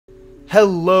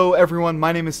Hello everyone,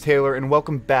 my name is Taylor and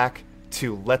welcome back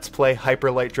to Let's Play Hyper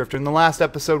Light Drifter. In the last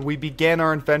episode we began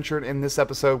our adventure, and in this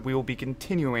episode we will be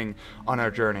continuing on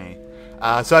our journey.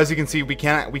 So as you can see, we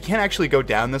can't actually go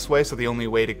down this way, so the only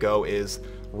way to go is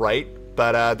right.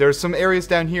 But there's some areas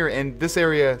down here, and this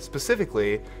area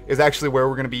specifically is actually where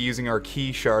we're going to be using our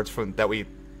key shards that we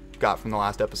got from the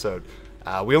last episode.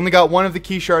 We only got one of the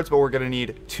key shards, but we're going to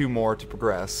need 2 more to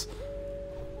progress.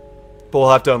 But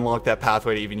we'll have to unlock that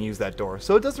pathway to even use that door,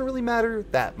 so it doesn't really matter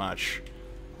that much.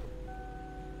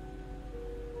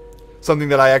 Something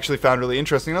that I actually found really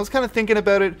interesting, and I was kind of thinking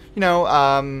about it, you know,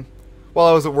 while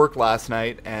I was at work last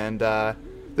night, and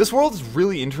this world is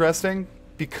really interesting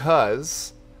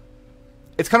because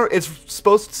it's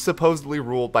supposedly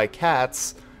ruled by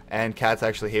cats, and cats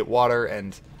actually hate water,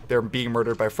 and they're being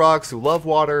murdered by frogs who love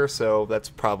water, so that's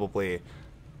probably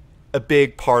a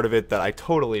big part of it that I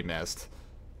totally missed.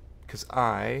 Because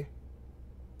I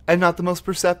am not the most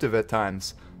perceptive at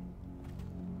times.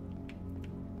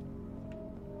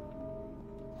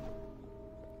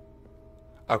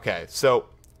 Okay, so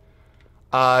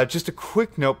just a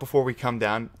quick note before we come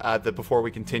down, before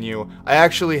we continue. I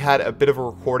actually had a bit of a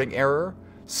recording error,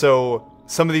 so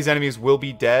some of these enemies will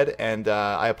be dead, and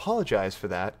I apologize for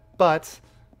that. But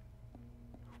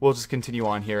we'll just continue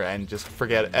on here and just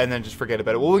forget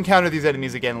about it. We'll encounter these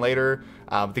enemies again later.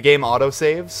 The game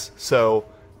autosaves, so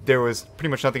there was pretty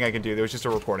much nothing I can do. There was just a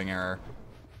recording error.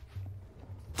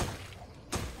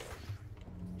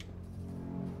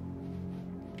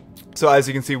 So as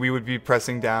you can see, we would be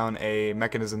pressing down a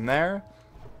mechanism there,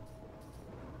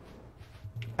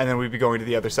 and then we'd be going to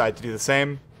the other side to do the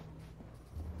same.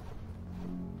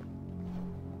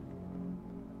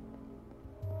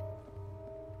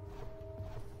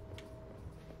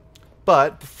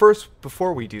 But first,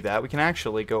 before we do that, we can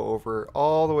actually go over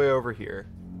all the way over here.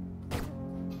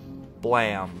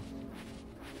 Blam.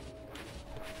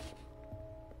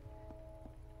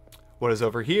 What is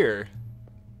over here?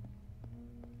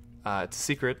 It's a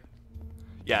secret.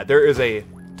 Yeah, there is a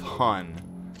ton.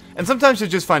 And sometimes you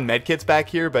just find medkits back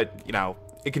here, but, you know,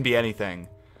 it can be anything.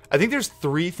 I think there's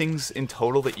 3 things in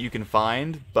total that you can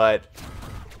find, but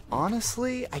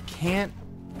honestly,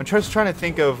 I'm just trying to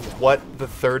think of what the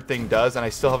 3rd thing does, and I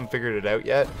still haven't figured it out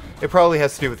yet. It probably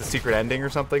has to do with the secret ending or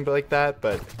something like that,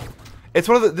 but it's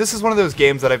this is one of those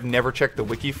games that I've never checked the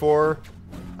wiki for,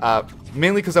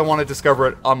 mainly because I want to discover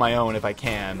it on my own if I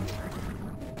can.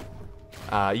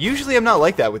 Usually I'm not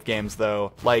like that with games,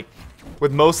 though. Like,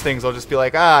 with most things, I'll just be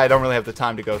like, I don't really have the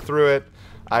time to go through it.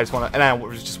 I just want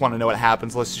to know what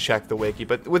happens. Let's just check the wiki.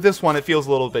 But with this one, it feels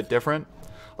a little bit different,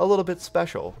 a little bit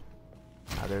special.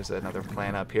 There's another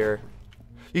plant up here.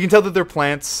 You can tell that they're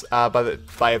plants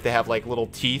by if they have like little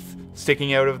teeth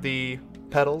sticking out of the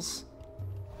petals.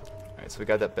 Alright, so we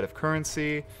got that bit of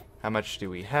currency. How much do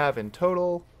we have in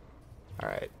total?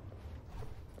 Alright.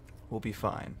 We'll be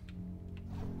fine.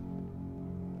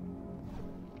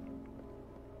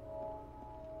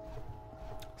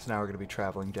 So now we're going to be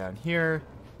traveling down here.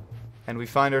 And we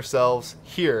find ourselves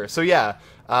here. So yeah,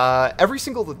 every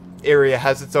single area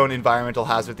has its own environmental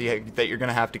hazard that you're going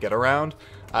to have to get around.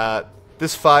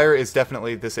 This fire is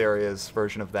definitely this area's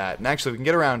version of that. And actually, we can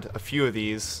get around a few of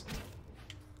these.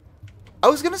 I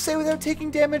was going to say without taking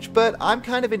damage, but I'm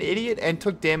kind of an idiot and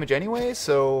took damage anyway,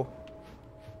 so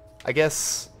I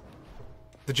guess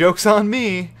the joke's on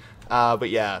me. But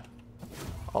yeah,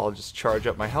 I'll just charge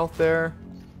up my health there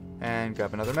and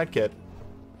grab another medkit.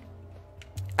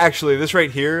 Actually, this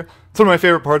right here, it's one of my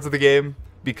favorite parts of the game,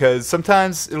 because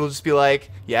sometimes it'll just be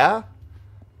like, yeah,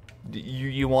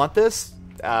 you want this?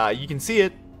 You can see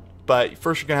it, but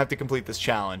first you're going to have to complete this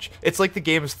challenge. It's like the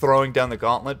game is throwing down the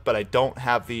gauntlet, but I don't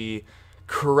have the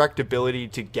correct ability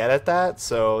to get at that,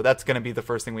 so that's going to be the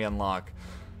first thing we unlock.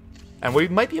 And we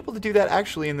might be able to do that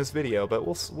actually in this video, but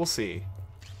we'll see.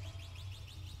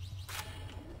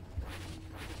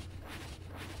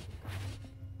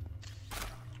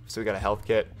 So we got a health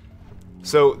kit.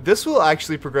 So this will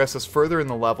actually progress us further in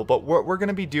the level, but what we're going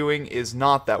to be doing is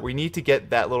not that. We need to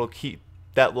get that little key,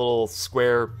 that little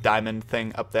square diamond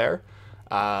thing up there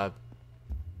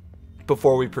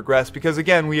before we progress, because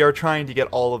again, we are trying to get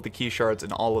all of the key shards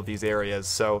in all of these areas,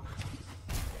 so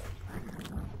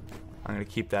I'm going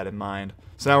to keep that in mind.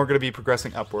 So now we're going to be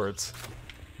progressing upwards.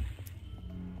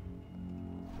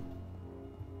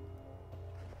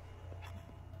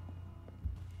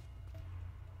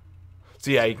 So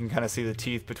yeah, you can kind of see the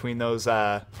teeth between those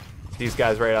these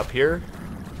guys right up here.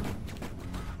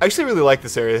 I actually really like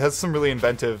this area. It has some really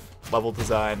inventive level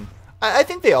design. I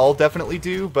think they all definitely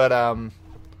do, but I don't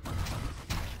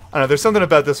know. There's something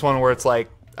about this one where it's like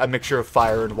a mixture of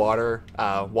fire and water.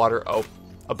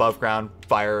 above ground,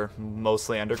 fire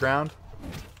mostly underground.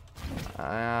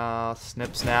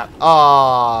 Snip, snap.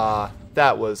 Ah,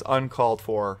 that was uncalled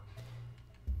for.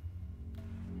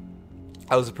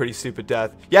 That was a pretty stupid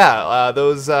death. Yeah,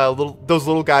 those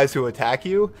little guys who attack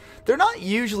you, they're not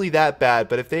usually that bad,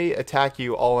 but if they attack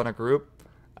you all in a group,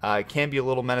 it can be a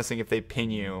little menacing if they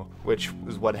pin you, which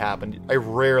is what happened. I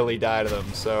rarely die to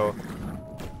them, so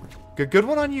good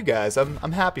one on you guys.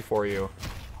 I'm happy for you.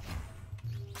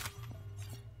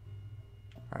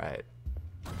 All right.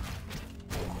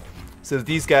 So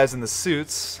these guys in the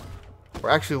suits were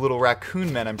actually little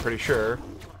raccoon men, I'm pretty sure.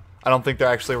 I don't think they're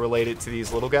actually related to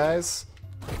these little guys.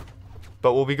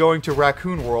 But we'll be going to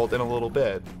Raccoon World in a little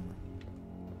bit.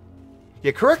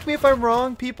 Yeah, correct me if I'm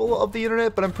wrong, people of the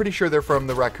internet, but I'm pretty sure they're from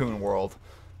the Raccoon World.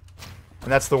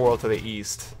 And that's the world to the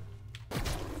east.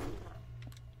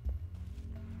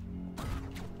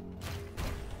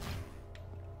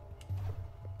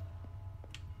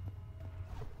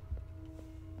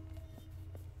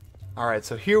 Alright,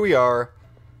 so here we are.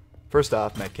 First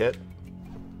off, medkit.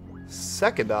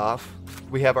 Second off,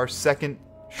 we have our second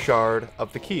shard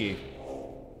of the key.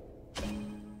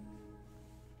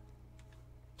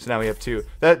 So now we have 2.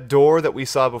 That door that we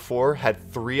saw before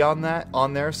had 3 on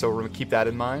there, so we're gonna keep that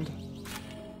in mind.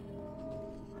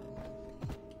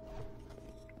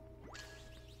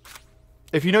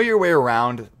 If you know your way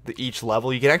around each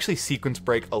level, you can actually sequence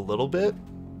break a little bit.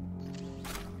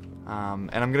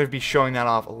 And I'm gonna be showing that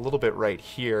off a little bit right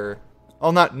here.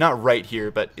 Well, not right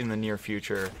here, but in the near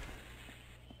future.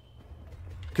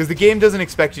 Because the game doesn't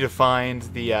expect you to find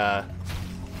the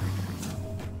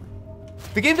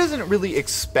game doesn't really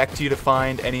expect you to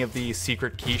find any of the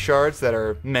secret key shards that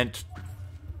are meant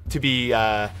to be,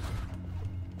 the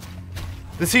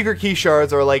secret key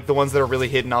shards are like the ones that are really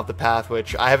hidden off the path,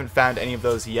 which I haven't found any of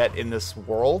those yet in this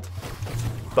world.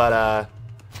 But,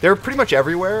 they're pretty much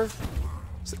everywhere.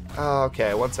 So,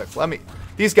 okay, one sec.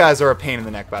 These guys are a pain in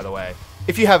the neck, by the way.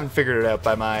 If you haven't figured it out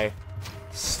by my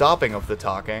stopping of the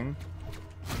talking.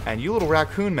 And you little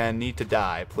raccoon men need to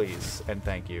die, please. And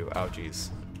thank you. Oh, jeez.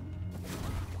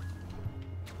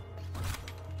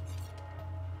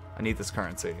 I need this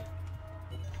currency.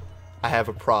 I have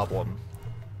a problem.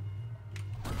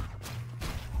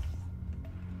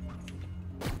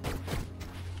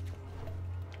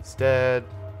 It's dead.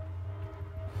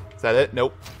 Is that it?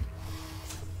 Nope.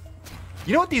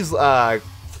 You know what these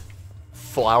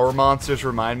flower monsters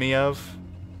remind me of?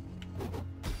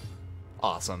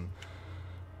 Awesome.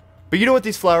 But you know what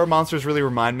these flower monsters really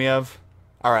remind me of?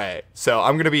 Alright, so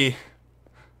I'm gonna be...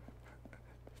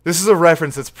 This is a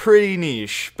reference that's pretty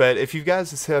niche, but if you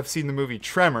guys have seen the movie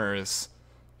Tremors,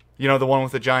 you know, the one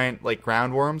with the giant, like,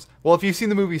 ground worms? Well, if you've seen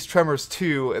the movies Tremors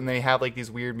 2, and they have, like, these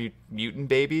weird mutant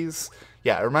babies,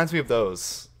 yeah, it reminds me of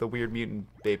those. The weird mutant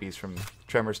babies from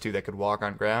Tremors 2 that could walk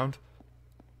on ground.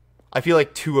 I feel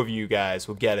like 2 of you guys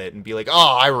will get it and be like,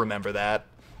 oh, I remember that.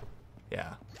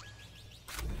 Yeah.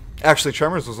 Actually,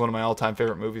 Tremors was one of my all-time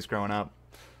favorite movies growing up.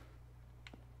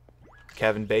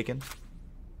 Kevin Bacon.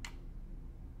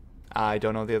 I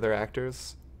don't know the other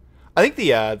actors. I think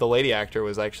the lady actor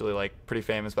was actually, like, pretty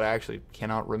famous, but I actually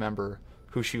cannot remember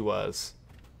who she was.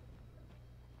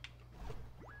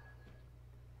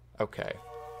 Okay.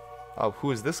 Oh,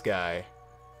 who is this guy?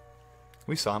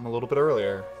 We saw him a little bit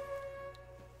earlier.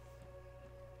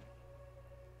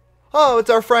 Oh, it's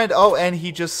our friend. Oh, and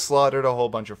he just slaughtered a whole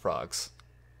bunch of frogs.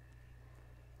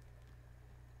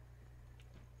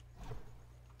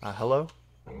 Hello?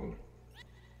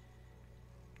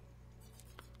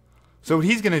 So what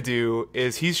he's going to do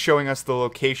is he's showing us the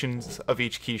locations of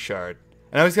each key shard.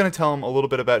 And I was going to tell him a little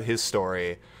bit about his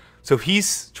story. So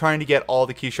he's trying to get all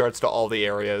the key shards to all the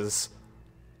areas.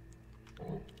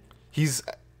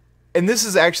 And this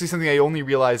is actually something I only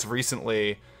realized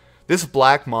recently. This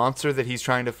black monster that he's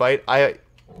trying to fight, I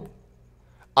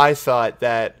thought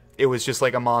that it was just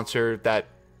like a monster that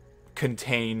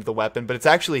contained the weapon, but it's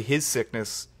actually his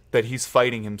sickness that he's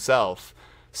fighting himself.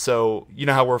 So, you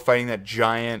know how we're fighting that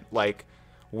giant, like,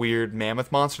 weird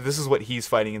mammoth monster? This is what he's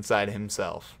fighting inside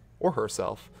himself. Or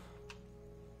herself.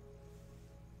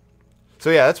 So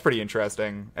yeah, that's pretty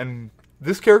interesting. And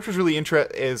this character's really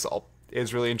is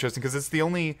really interesting because it's the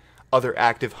only other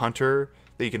active hunter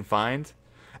that you can find.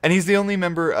 And he's the only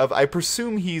member of, I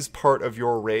presume he's part of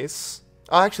your race.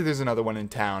 Oh, actually, there's another one in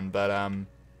town, but,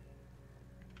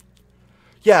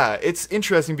 yeah, it's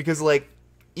interesting because, like,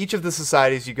 each of the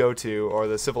societies you go to, or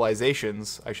the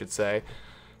civilizations, I should say,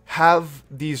 have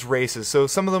these races. So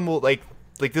some of them will, like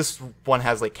this one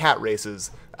has, like, cat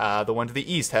races. The one to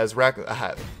the east has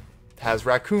has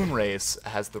raccoon race,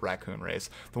 has the raccoon race.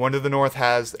 The one to the north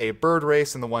has a bird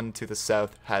race, and the one to the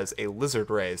south has a lizard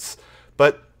race.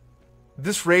 But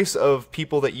this race of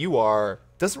people that you are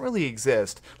doesn't really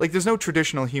exist. Like, there's no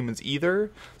traditional humans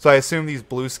either, so I assume these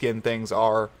blue skin things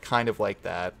are kind of like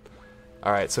that.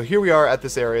 Alright, so here we are at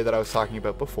this area that I was talking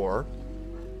about before.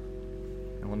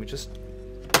 And let me just...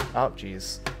 Oh,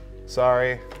 jeez.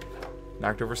 Sorry.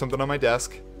 Knocked over something on my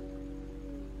desk.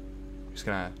 Just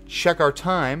gonna check our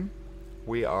time.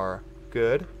 We are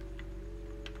good.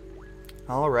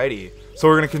 Alrighty. So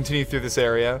we're gonna continue through this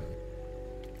area.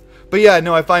 But yeah,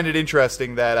 no, I find it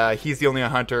interesting that he's the only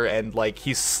hunter and, like,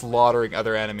 he's slaughtering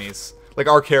other enemies. Like,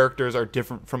 our characters are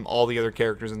different from all the other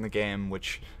characters in the game,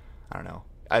 which, I don't know,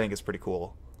 I think it's pretty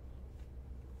cool.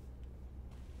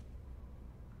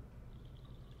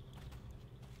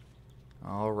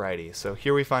 Alrighty, so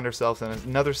here we find ourselves in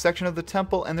another section of the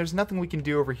temple, and there's nothing we can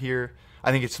do over here.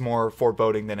 I think it's more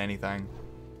foreboding than anything.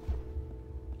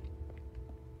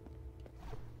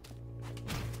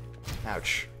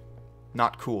 Ouch.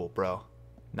 Not cool, bro.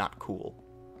 Not cool.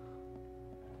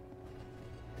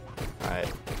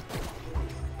 Alright.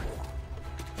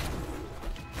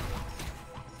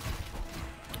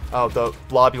 Oh, the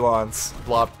blobulons.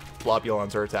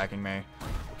 Blobulons are attacking me.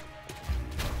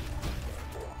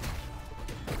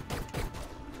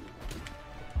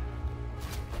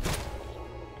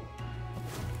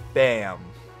 Bam.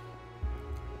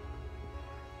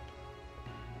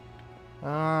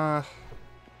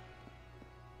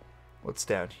 What's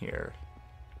down here?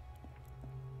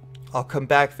 I'll come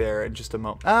back there in just a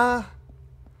moment.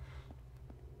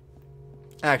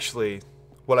 Actually,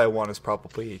 what I want is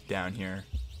probably down here.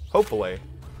 Hopefully.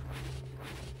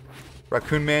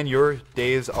 Raccoon Man, your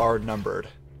days are numbered.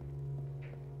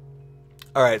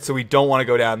 Alright, so we don't want to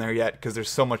go down there yet, because there's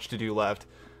so much to do left.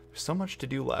 There's so much to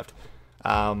do left.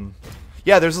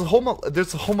 Yeah, there's a whole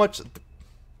much...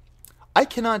 I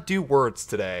cannot do words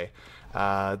today.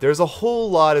 There's a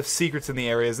whole lot of secrets in the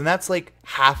areas, and that's like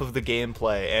half of the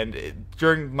gameplay, and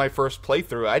during my first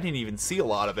playthrough, I didn't even see a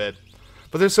lot of it.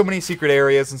 But there's so many secret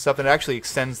areas and stuff that it actually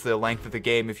extends the length of the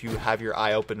game if you have your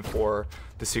eye open for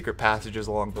the secret passages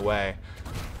along the way.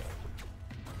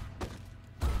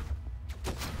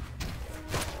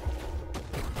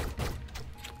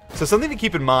 So something to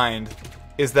keep in mind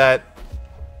is that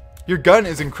your gun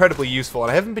is incredibly useful,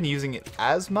 and I haven't been using it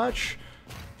as much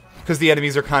because the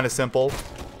enemies are kind of simple.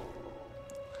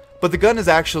 But the gun is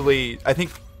actually, I think,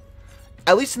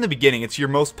 at least in the beginning, it's your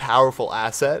most powerful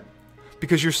asset,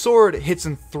 because your sword hits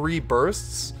in 3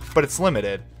 bursts, but it's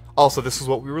limited. Also, this is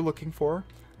what we were looking for.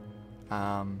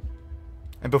 And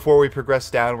before we progress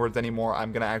downwards anymore,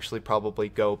 I'm going to actually probably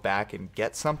go back and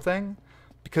get something,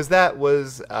 because that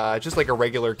was just like a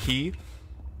regular key.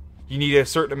 You need a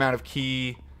certain amount of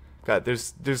key. God,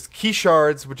 there's key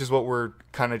shards, which is what we're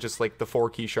kind of just like the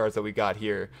 4 key shards that we got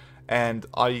here. And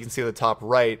all you can see at the top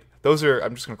right, those are,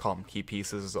 I'm just going to call them key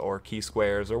pieces or key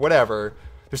squares or whatever.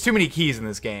 There's too many keys in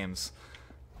these games.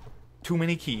 Too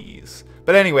many keys.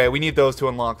 But anyway, we need those to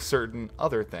unlock certain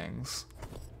other things.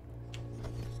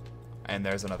 And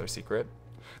there's another secret.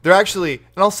 They're actually,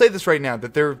 and I'll say this right now,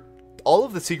 that all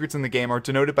of the secrets in the game are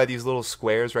denoted by these little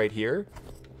squares right here.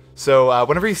 So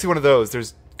whenever you see one of those,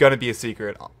 there's gonna be a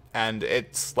secret. And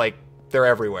it's like, they're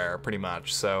everywhere, pretty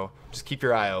much. So just keep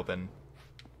your eye open.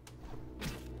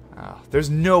 There's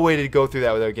no way to go through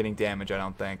that without getting damage, I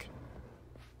don't think.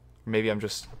 Maybe I'm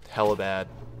just hella bad.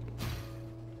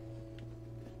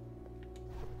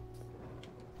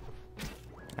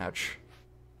 Ouch.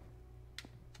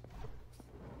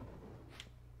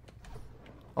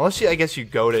 Unless I guess you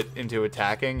goad it into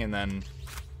attacking and then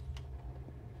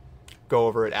go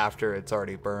over it after it's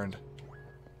already burned.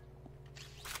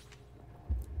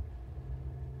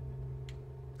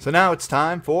 So now it's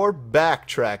time for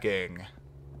backtracking.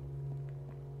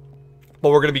 But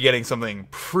we're going to be getting something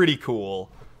pretty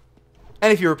cool.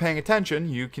 And if you were paying attention,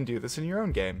 you can do this in your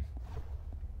own game.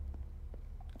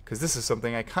 Because this is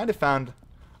something I kind of found...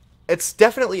 It's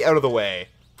definitely out of the way.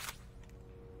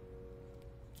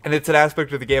 And it's an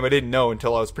aspect of the game I didn't know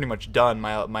until I was pretty much done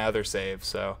my other save,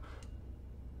 so...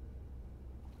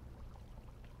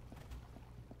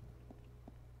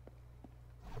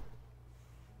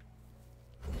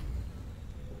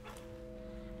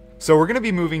 So we're going to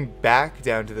be moving back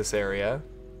down to this area.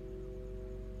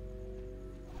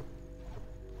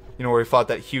 You know, where we fought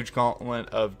that huge gauntlet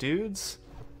of dudes.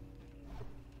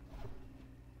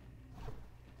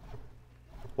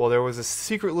 Well, there was a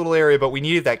secret little area, but we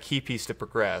needed that key piece to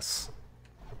progress.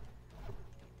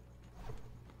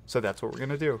 So that's what we're going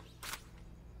to do.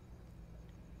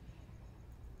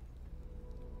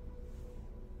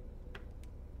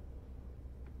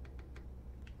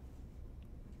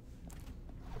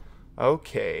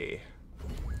 Okay.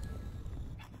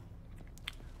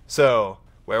 So,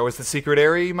 where was the secret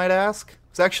area, you might ask?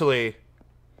 It's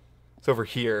over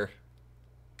here.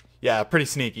 Yeah, pretty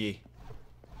sneaky.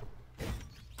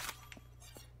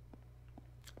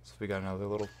 So we got another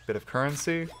little bit of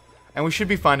currency. And we should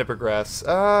be fine to progress.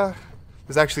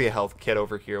 There's actually a health kit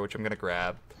over here, which I'm going to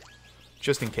grab.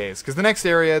 Just in case. Because the next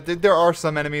area, there are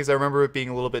some enemies. I remember it being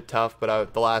a little bit tough,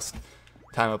 but the last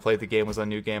time I played the game was on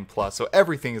New Game Plus, so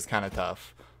everything is kind of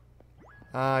tough.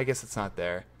 I guess it's not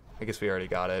there. I guess we already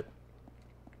got it.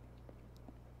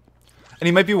 And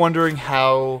you might be wondering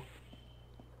how...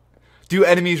 Do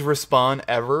enemies respawn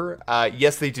ever?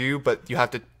 Yes, they do, but you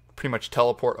have to pretty much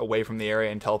teleport away from the area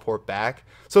and teleport back.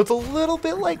 So it's a little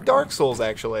bit like Dark Souls,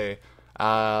 actually.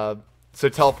 So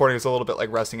teleporting is a little bit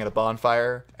like resting at a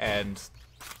bonfire, and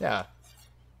yeah.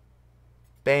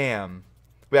 Bam.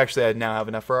 We actually now have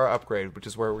enough for our upgrade, which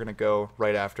is where we're going to go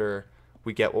right after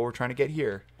we get what we're trying to get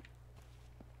here.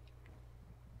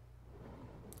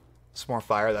 Some more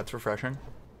fire, that's refreshing.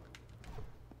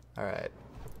 Alright.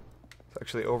 So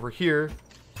actually over here,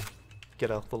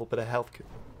 get a little bit of health kit.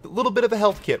 A little bit of a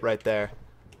health kit right there.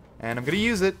 And I'm going to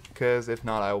use it, because if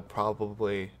not, I will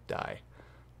probably die.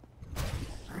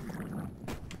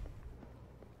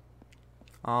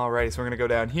 Alrighty, so we're going to go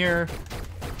down here.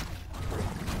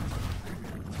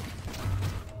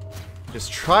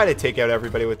 Just try to take out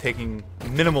everybody with taking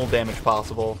minimal damage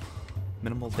possible.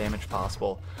 Minimal damage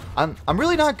possible. I'm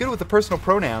really not good with the personal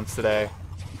pronouns today.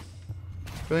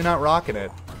 Really not rocking it.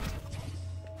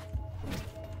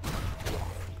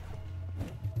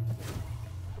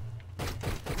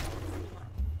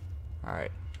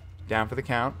 Alright. Down for the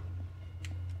count.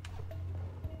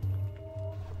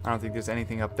 I don't think there's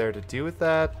anything up there to do with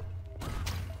that.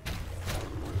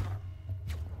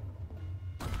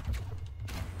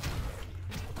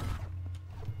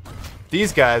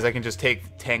 These guys, I can just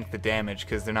tank the damage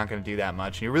because they're not going to do that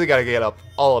much. And you really got to get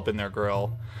all up in their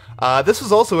grill. This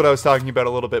was also what I was talking about a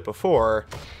little bit before.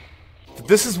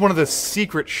 This is one of the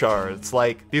secret shards.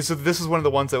 Like, this is one of the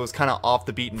ones that was kind of off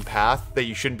the beaten path that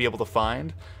you shouldn't be able to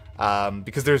find.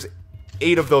 Because there's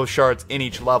 8 of those shards in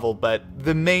each level, but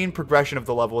the main progression of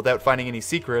the level without finding any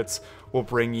secrets will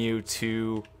bring you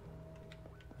to...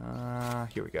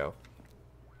 here we go.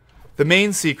 The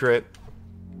main secret...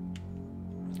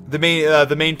 The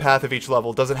main path of each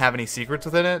level doesn't have any secrets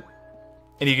within it,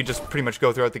 and you can just pretty much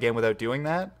go throughout the game without doing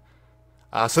that.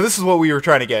 So this is what we were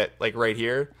trying to get, like, right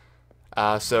here.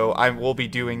 So I will be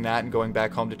doing that and going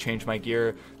back home to change my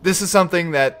gear. This is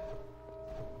something that...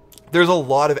 There's a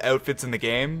lot of outfits in the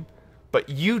game, but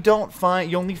you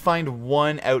only find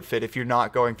one outfit if you're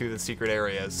not going through the secret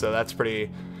areas. So that's pretty...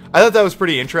 I thought that was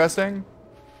pretty interesting.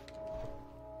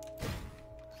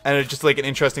 And it's just, like, an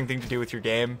interesting thing to do with your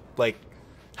game. Like,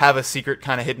 have a secret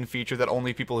kind of hidden feature that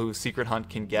only people who secret hunt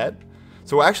can get.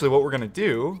 So actually what we're going to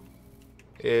do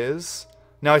is...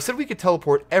 Now I said we could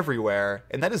teleport everywhere,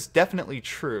 and that is definitely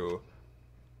true.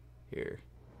 Here.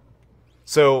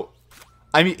 So,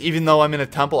 even though I'm in a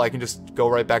temple, I can just go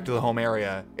right back to the home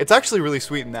area. It's actually really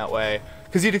sweet in that way.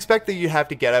 Because you'd expect that you'd have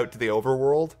to get out to the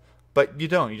overworld, but you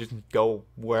don't. You just go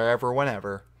wherever,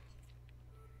 whenever.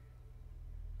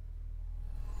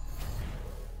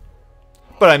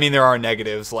 But I mean, there are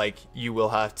negatives, like you will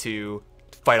have to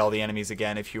fight all the enemies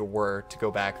again if you were to go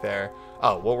back there.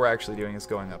 Oh, what we're actually doing is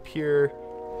going up here.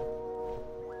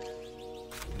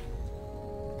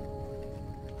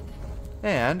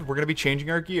 And we're going to be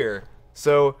changing our gear.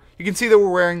 So you can see that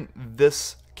we're wearing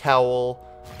this cowl,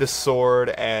 this sword,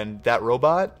 and that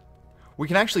robot. We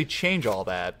can actually change all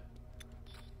that.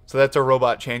 So that's our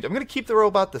robot change. I'm going to keep the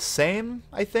robot the same,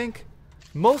 I think.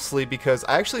 Mostly because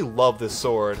I actually love this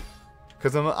sword.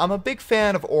 Because I'm a big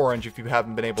fan of orange, if you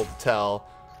haven't been able to tell.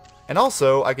 And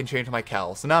also, I can change my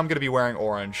cowl. So now I'm going to be wearing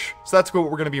orange. So that's what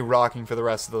we're going to be rocking for the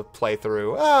rest of the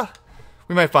playthrough.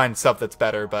 We might find stuff that's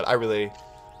better, but I really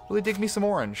dig me some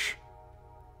orange.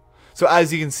 So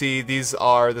as you can see, these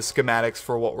are the schematics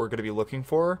for what we're going to be looking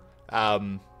for.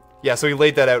 Yeah, so we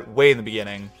laid that out way in the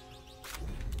beginning.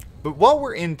 But while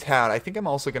we're in town, I think I'm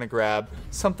also going to grab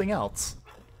something else.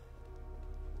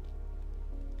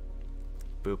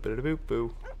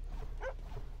 Boop-a-da-boop-boo.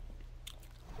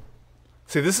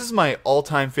 See, this is my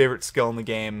all-time favorite skill in the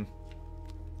game.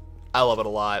 I love it a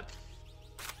lot.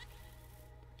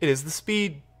 It is the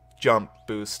speed jump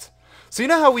boost. So you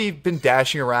know how we've been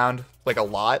dashing around, like, a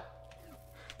lot?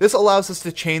 This allows us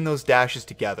to chain those dashes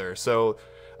together. So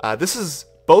this is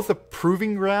both a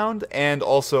proving ground and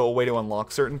also a way to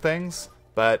unlock certain things.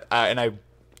 But and I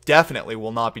definitely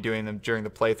will not be doing them during the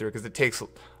playthrough because it takes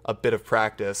a bit of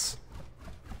practice.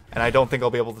 And I don't think I'll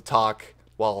be able to talk.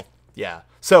 Well, yeah.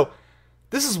 So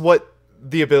this is what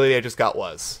the ability I just got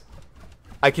was.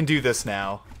 I can do this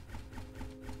now.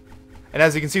 And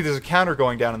as you can see, there's a counter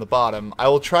going down in the bottom. I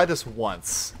will try this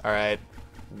once, alright?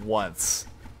 Once.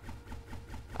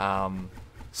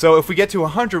 So if we get to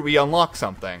 100, we unlock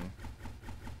something.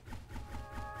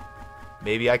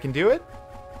 Maybe I can do it?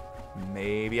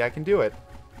 Maybe I can do it.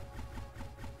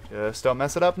 Just don't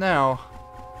mess it up now.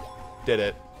 Did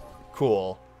it.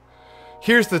 Cool.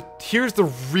 Here's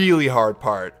the really hard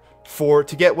part.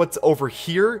 To get what's over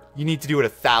here, you need to do it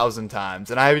 1,000 times,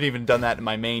 and I haven't even done that in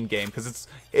my main game because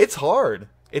it's hard.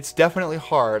 It's definitely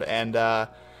hard, and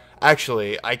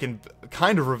actually, I can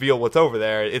kind of reveal what's over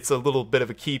there. It's a little bit of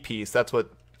a key piece. That's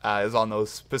what is on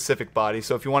those specific bodies.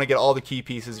 So if you want to get all the key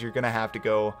pieces, you're gonna have to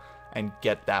go and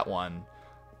get that one.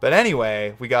 But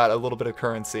anyway, we got a little bit of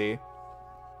currency.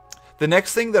 The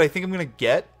next thing that I think I'm gonna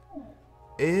get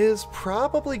is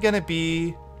probably gonna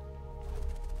be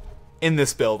in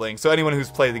this building. So anyone who's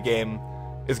played the game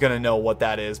is going to know what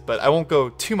that is, but I won't go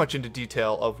too much into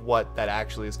detail of what that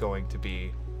actually is going to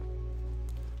be.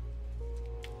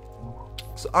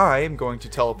 So I am going to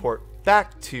teleport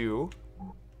back to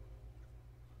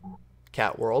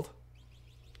Cat World.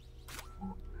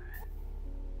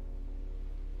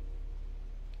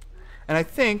 And I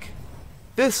think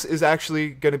this is actually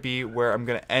going to be where I'm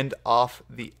going to end off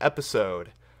the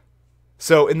episode.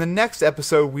 So in the next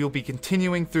episode, we'll be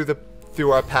continuing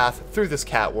through our path through this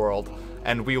cat world,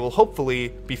 and we will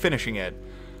hopefully be finishing it.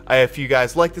 If you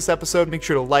guys like this episode, make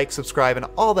sure to like, subscribe, and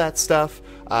all that stuff,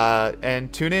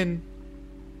 and tune in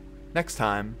next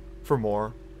time for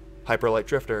more Hyper Light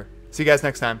Drifter. See you guys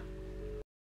next time.